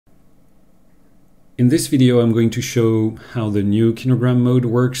In this video, I'm going to show how the new Kinogram mode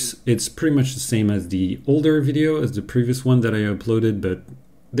works. It's pretty much the same as the older video, as the previous one that I uploaded, but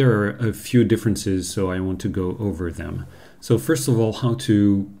there are a few differences, so I want to go over them. So first of all, how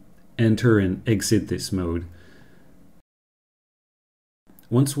to enter and exit this mode.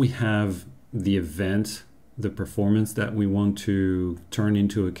 Once we have the event, the performance that we want to turn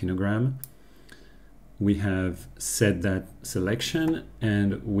into a kinogram, we have set that selection,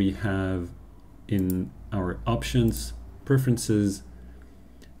 and we have in our options, preferences,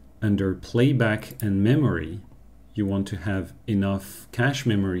 under playback and memory, you want to have enough cache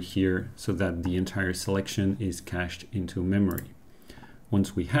memory here so that the entire selection is cached into memory.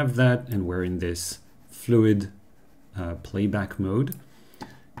 Once we have that and we're in this fluid playback mode,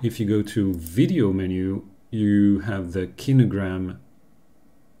 if you go to video menu, you have the Kinogram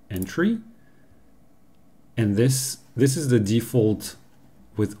entry, and this is the default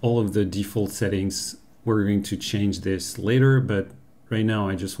with all of the default settings. We're going to change this later, but right now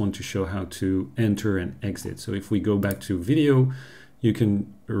I just want to show how to enter and exit. So if we go back to video, you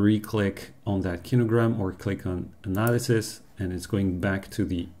can re-click on that kinogram or click on analysis, and it's going back to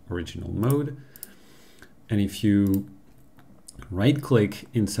the original mode. And if you right click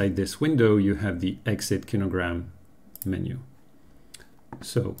inside this window, you have the exit kinogram menu.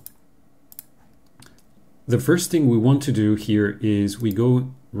 So the first thing we want to do here is we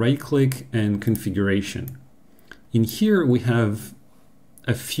go right click and configuration. In here we have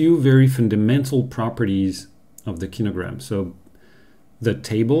a few very fundamental properties of the kinogram. So the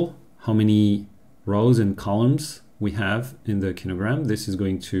table, how many rows and columns we have in the kinogram, this is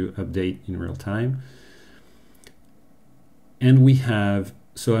going to update in real time. And we have,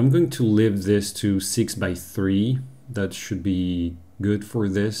 so I'm going to leave this to 6:3. That should be good for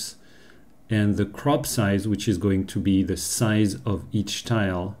this. And the crop size, which is going to be the size of each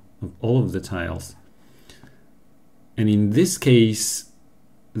tile, of all of the tiles. And in this case,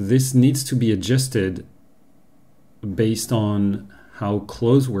 this needs to be adjusted based on how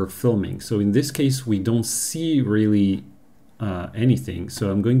close we're filming. So in this case, we don't see really anything.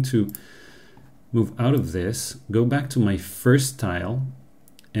 So I'm going to move out of this, go back to my first tile,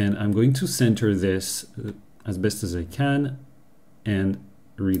 and I'm going to center this as best as I can and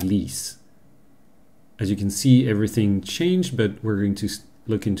release. As you can see, everything changed, but we're going to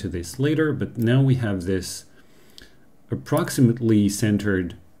look into this later. But now we have this approximately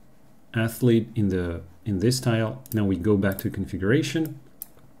centered athlete in this tile. Now we go back to configuration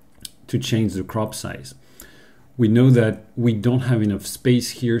to change the crop size. We know that we don't have enough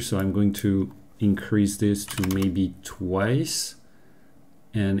space here, so I'm going to increase this to maybe twice.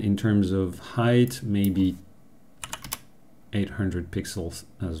 And in terms of height, maybe 800 pixels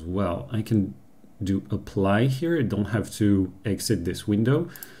as well. I can do apply here. I don't have to exit this window.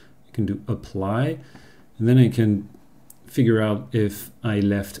 I can do apply, and then I can figure out if I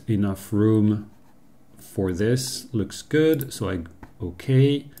left enough room for this. Looks good, so I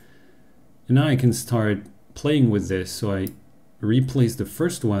okay. And now I can start playing with this. So I replace the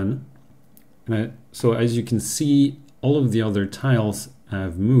first one, and so as you can see, all of the other tiles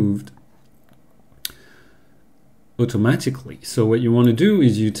have moved automatically. So what you want to do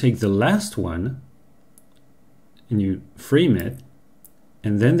is you take the last one and you frame it,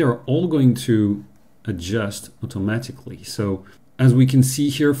 and then they're all going to adjust automatically. So as we can see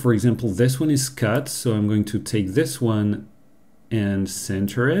here, for example, this one is cut, so I'm going to take this one and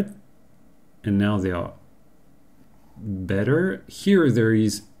center it, and now they are better. Here there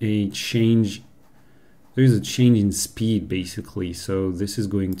is a change, in speed basically, so this is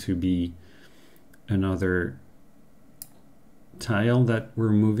going to be another tile that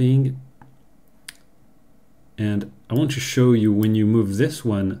we're moving. And I want to show you, when you move this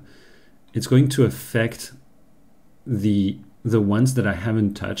one, it's going to affect the ones that I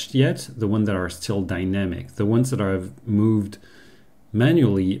haven't touched yet, the ones that are still dynamic. The ones that I've moved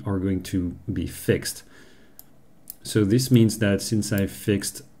manually are going to be fixed. So this means that since I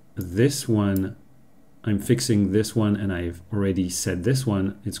fixed this one, I'm fixing this one, and I've already set this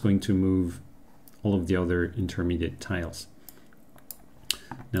one, it's going to move all of the other intermediate tiles.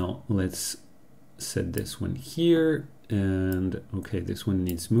 Now let's set this one here, and okay, this one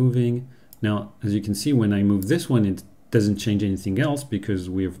needs moving. Now, as you can see, when I move this one, it doesn't change anything else because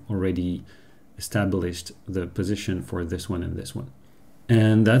we've already established the position for this one and this one.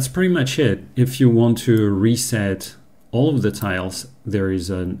 And that's pretty much it. If you want to reset all of the tiles, there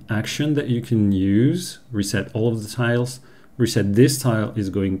is an action that you can use, reset all of the tiles. Reset this tile is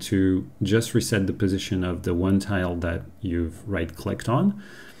going to just reset the position of the one tile that you've right-clicked on.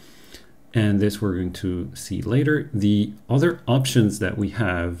 And this we're going to see later. The other options that we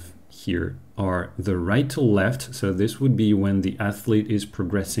have here are the right to left. So this would be when the athlete is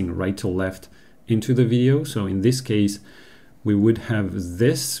progressing right to left into the video. So in this case, we would have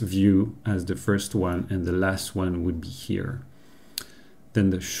this view as the first one, and the last one would be here. Then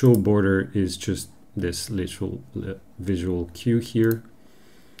the show border is just this little visual cue here.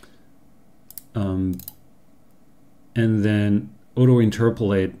 And then auto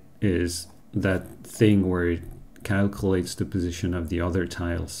interpolate is that thing where it calculates the position of the other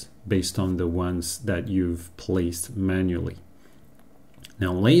tiles based on the ones that you've placed manually.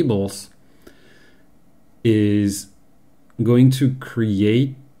 Now labels is going to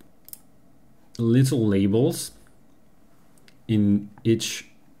create little labels in each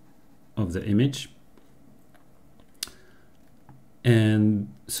of the image.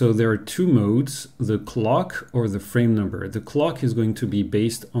 And so there are two modes, the clock or the frame number. The clock is going to be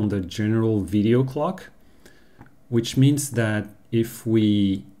based on the general video clock, which means that if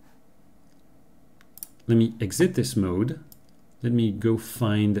we, let me exit this mode, let me go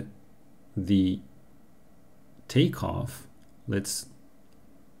find the takeoff. Let's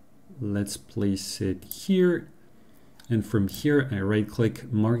place it here. And from here, I right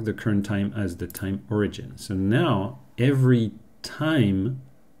click, mark the current time as the time origin. So now every time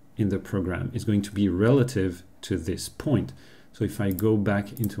in the program is going to be relative to this point. So if I go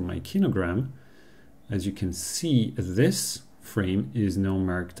back into my Kinogram, as you can see, this frame is now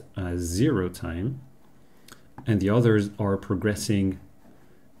marked as 0 time, and the others are progressing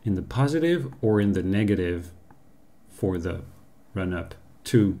in the positive or in the negative for the run up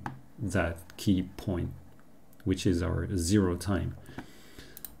to that key point, which is our 0 time.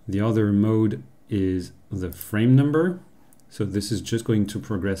 The other mode is the frame number. So this is just going to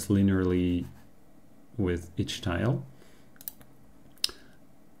progress linearly with each tile.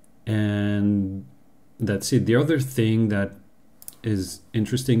 And that's it. The other thing that is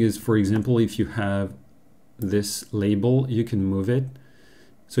interesting is, for example, if you have this label, you can move it.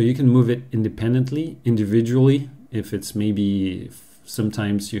 So you can move it independently, individually. If it's maybe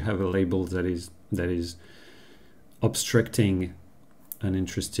sometimes you have a label that is obstructing an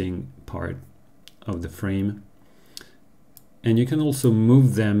interesting part of the frame. And you can also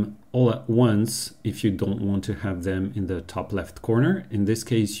move them all at once if you don't want to have them in the top left corner. In this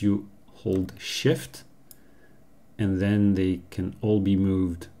case, you hold Shift, and then they can all be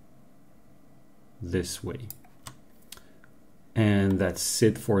moved this way. And that's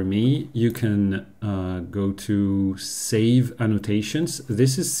it for me. You can go to Save Annotations.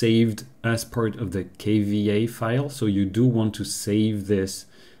 This is saved as part of the KVA file, so you do want to save this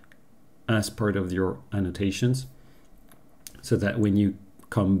as part of your annotations, so that when you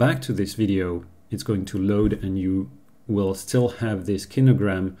come back to this video, it's going to load and you will still have this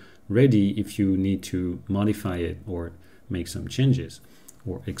kinogram ready if you need to modify it or make some changes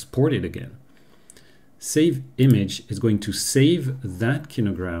or export it again. Save image is going to save that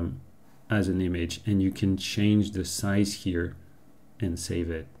kinogram as an image, and you can change the size here and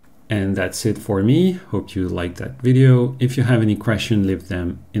save it. And that's it for me. Hope you liked that video. If you have any questions, leave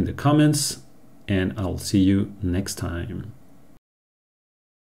them in the comments, and I'll see you next time.